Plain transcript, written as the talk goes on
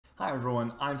Hi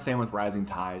everyone, I'm Sam with Rising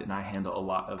Tide and I handle a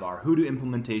lot of our Hudu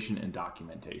implementation and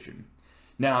documentation.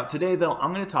 Now today though,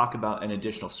 I'm going to talk about an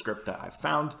additional script that I've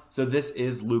found. So this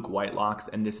is Luke Whitelock's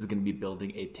and this is going to be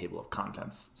building a table of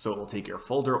contents. So it will take your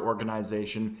folder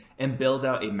organization and build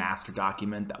out a master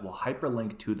document that will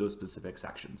hyperlink to those specific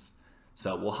sections.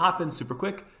 So we'll hop in super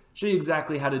quick, show you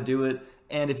exactly how to do it,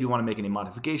 and if you want to make any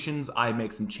modifications, I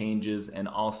make some changes and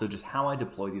also just how I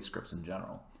deploy these scripts in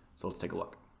general. So let's take a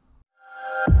look.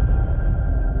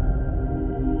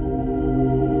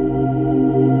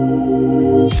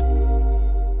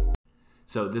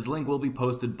 So this link will be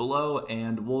posted below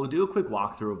and we'll do a quick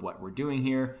walkthrough of what we're doing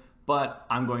here, but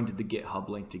I'm going to the GitHub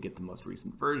link to get the most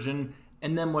recent version.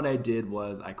 And then what I did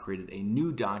was I created a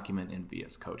new document in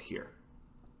VS Code here.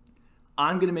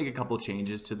 I'm going to make a couple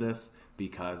changes to this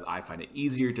because I find it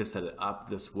easier to set it up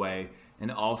this way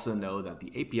and also know that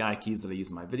the API keys that I use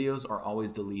in my videos are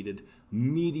always deleted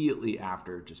immediately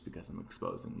after just because I'm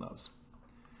exposing those.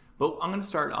 But I'm going to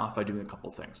start off by doing a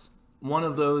couple things. One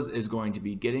of those is going to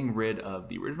be getting rid of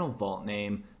the original vault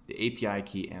name, the API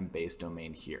key, and base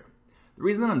domain here. The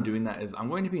reason that I'm doing that is I'm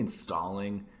going to be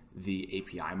installing the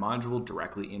API module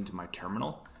directly into my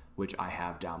terminal, which I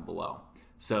have down below.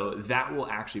 So that will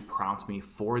actually prompt me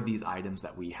for these items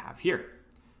that we have here.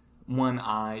 When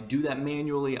I do that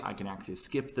manually, I can actually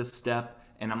skip this step,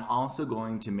 and I'm also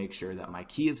going to make sure that my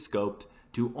key is scoped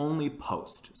to only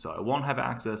post. So I won't have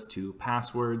access to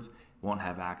passwords, won't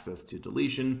have access to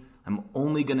deletion. I'm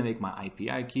only going to make my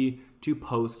API key to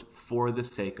post for the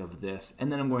sake of this,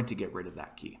 and then I'm going to get rid of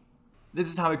that key. This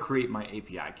is how I create my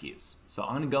API keys. So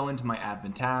I'm going to go into my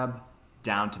admin tab,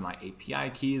 down to my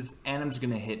API keys, and I'm just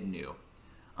going to hit new.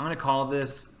 I'm going to call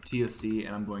this TOC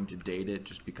and I'm going to date it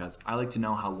just because I like to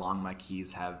know how long my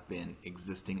keys have been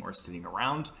existing or sitting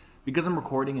around. Because I'm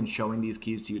recording and showing these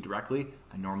keys to you directly,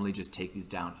 I normally just take these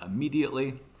down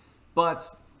immediately, but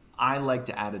I like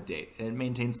to add a date. It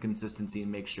maintains consistency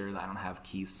and makes sure that I don't have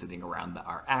keys sitting around that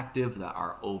are active, that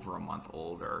are over a month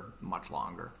old or much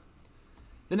longer.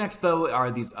 The next though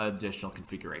are these additional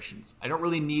configurations. I don't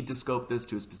really need to scope this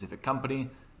to a specific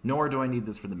company, nor do I need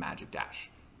this for the Magic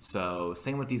Dash. So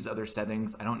same with these other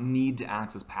settings, I don't need to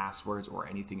access passwords or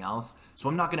anything else, so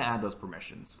I'm not going to add those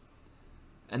permissions.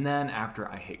 And then after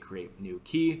I hit create new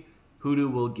key,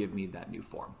 Hudu will give me that new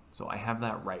form. So I have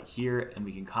that right here and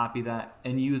we can copy that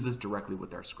and use this directly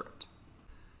with our script.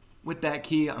 With that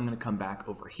key, I'm going to come back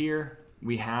over here.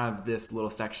 We have this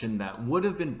little section that would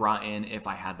have been brought in if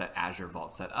I had that Azure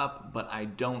Vault set up, but I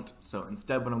don't. So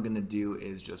instead what I'm going to do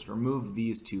is just remove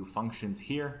these two functions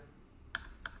here.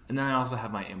 And then I also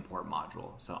have my import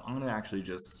module. So I'm going to actually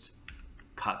just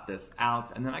cut this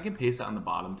out and then I can paste it on the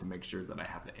bottom to make sure that I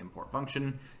have the import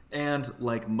function. And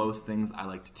like most things, I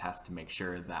like to test to make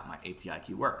sure that my API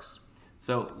key works.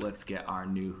 So let's get our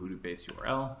new Hudu base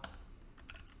URL.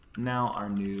 Now our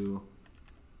new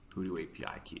Hudu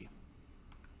API key.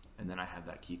 And then I have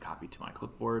that key copied to my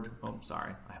clipboard. Oh,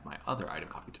 sorry, I have my other item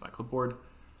copied to my clipboard.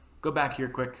 Go back here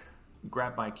quick,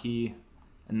 grab my key,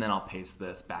 and then I'll paste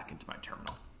this back into my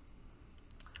terminal.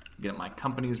 Get my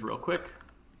companies real quick.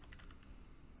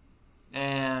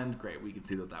 And great, we can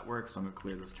see that that works. So I'm going to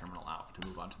clear this terminal out to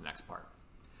move on to the next part.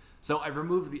 So I've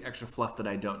removed the extra fluff that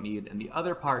I don't need. And the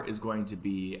other part is going to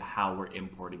be how we're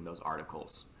importing those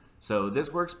articles. So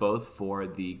this works both for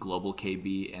the global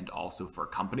KB and also for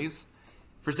companies.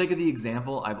 For sake of the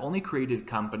example, I've only created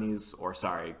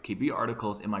KB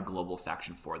articles in my global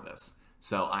section for this.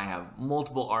 So I have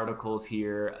multiple articles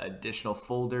here, additional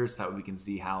folders so that we can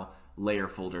see how layer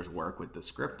folders work with the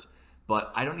script.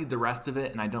 But I don't need the rest of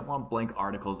it, and I don't want blank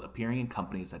articles appearing in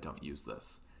companies that don't use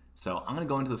this. So I'm going to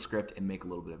go into the script and make a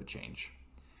little bit of a change.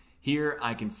 Here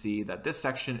I can see that this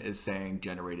section is saying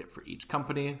generate it for each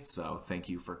company. So thank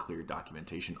you for clear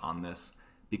documentation on this.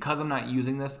 Because I'm not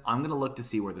using this, I'm going to look to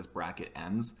see where this bracket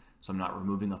ends. So I'm not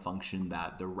removing a function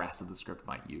that the rest of the script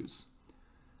might use.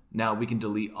 Now we can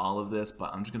delete all of this,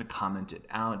 but I'm just going to comment it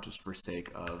out just for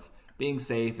sake of being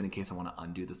safe. And in case I want to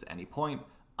undo this at any point,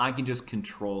 I can just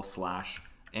control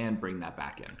 / and bring that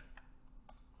back in.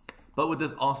 But with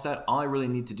this all set, all I really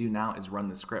need to do now is run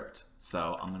the script.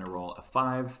 So I'm going to roll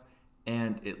F5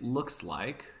 and it looks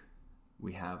like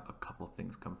we have a couple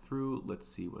things come through. Let's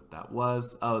see what that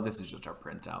was. Oh, this is just our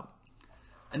printout.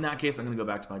 In that case, I'm going to go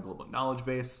back to my global knowledge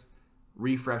base,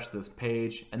 refresh this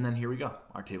page, and then here we go,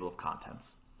 our table of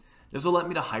contents. This will let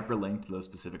me to hyperlink to those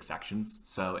specific sections.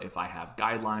 So if I have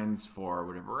guidelines for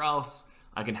whatever else,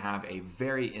 I can have a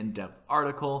very in-depth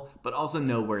article, but also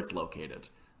know where it's located.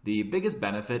 The biggest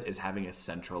benefit is having a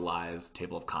centralized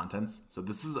table of contents. So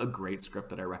this is a great script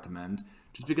that I recommend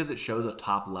just because it shows a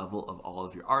top level of all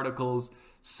of your articles.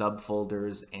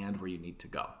 subfolders, and where you need to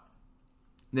go.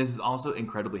 This is also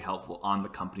incredibly helpful on the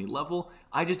company level.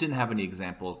 I just didn't have any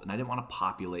examples and I didn't want to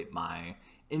populate my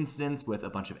instance with a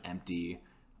bunch of empty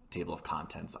table of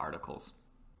contents articles.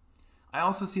 I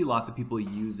also see lots of people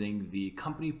using the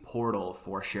company portal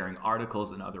for sharing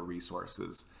articles and other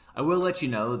resources. I will let you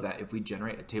know that if we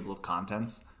generate a table of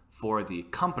contents for the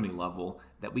company level,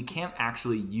 that we can't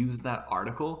actually use that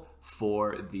article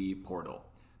for the portal.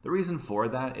 The reason for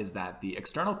that is that the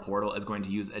external portal is going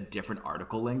to use a different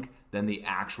article link than the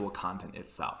actual content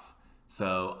itself.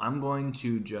 So I'm going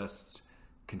to just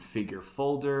configure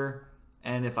folder,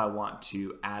 and if I want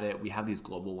to add it, we have these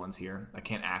global ones here. I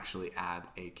can't actually add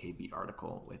a KB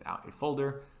article without a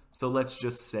folder. So let's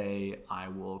just say I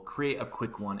will create a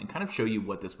quick one and kind of show you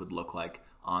what this would look like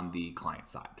on the client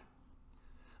side.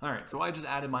 All right, so I just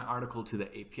added my article to the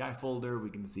API folder.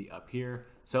 We can see up here.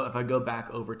 So if I go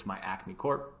back over to my Acme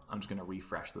Corp, I'm just gonna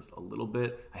refresh this a little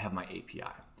bit. I have my API.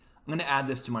 I'm gonna add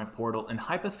this to my portal, and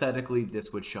hypothetically,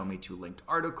 this would show me 2 linked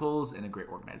articles in a great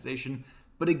organization.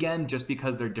 But again, just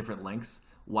because they're different links,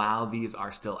 while these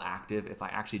are still active, if I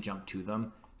actually jump to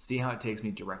them, see how it takes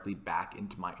me directly back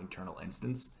into my internal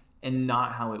instance and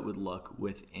not how it would look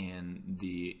within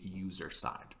the user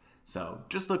side. So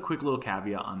just a quick little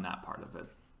caveat on that part of it.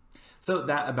 So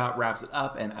that about wraps it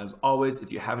up, and as always,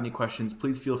 if you have any questions,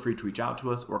 please feel free to reach out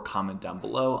to us or comment down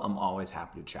below. I'm always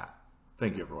happy to chat.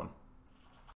 Thank you, everyone.